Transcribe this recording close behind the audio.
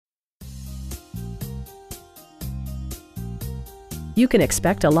You can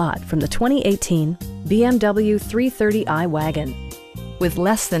expect a lot from the 2018 BMW 330i wagon. With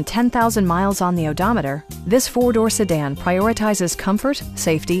less than 10,000 miles on the odometer, this four-door sedan prioritizes comfort,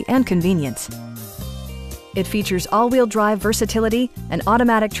 safety, and convenience. It features all-wheel drive versatility, an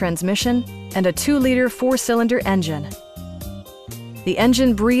automatic transmission, and a 2-liter 4-cylinder engine. The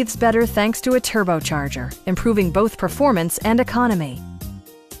engine breathes better thanks to a turbocharger, improving both performance and economy.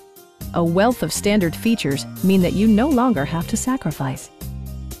 A wealth of standard features mean that you no longer have to sacrifice,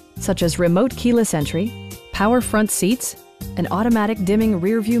 such as remote keyless entry, power front seats, an automatic dimming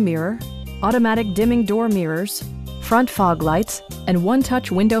rearview mirror, automatic dimming door mirrors, front fog lights, and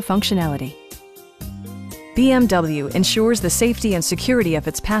one-touch window functionality. BMW ensures the safety and security of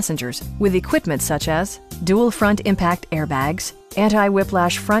its passengers with equipment such as dual front impact airbags,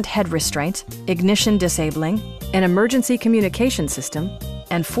 anti-whiplash front head restraints, ignition disabling, an emergency communication system,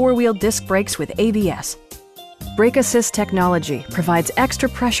 and 4-wheel disc brakes with ABS. Brake Assist technology provides extra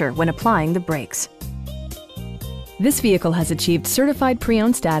pressure when applying the brakes. This vehicle has achieved certified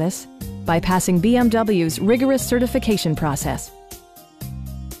pre-owned status by passing BMW's rigorous certification process.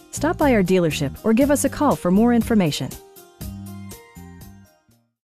 Stop by our dealership or give us a call for more information.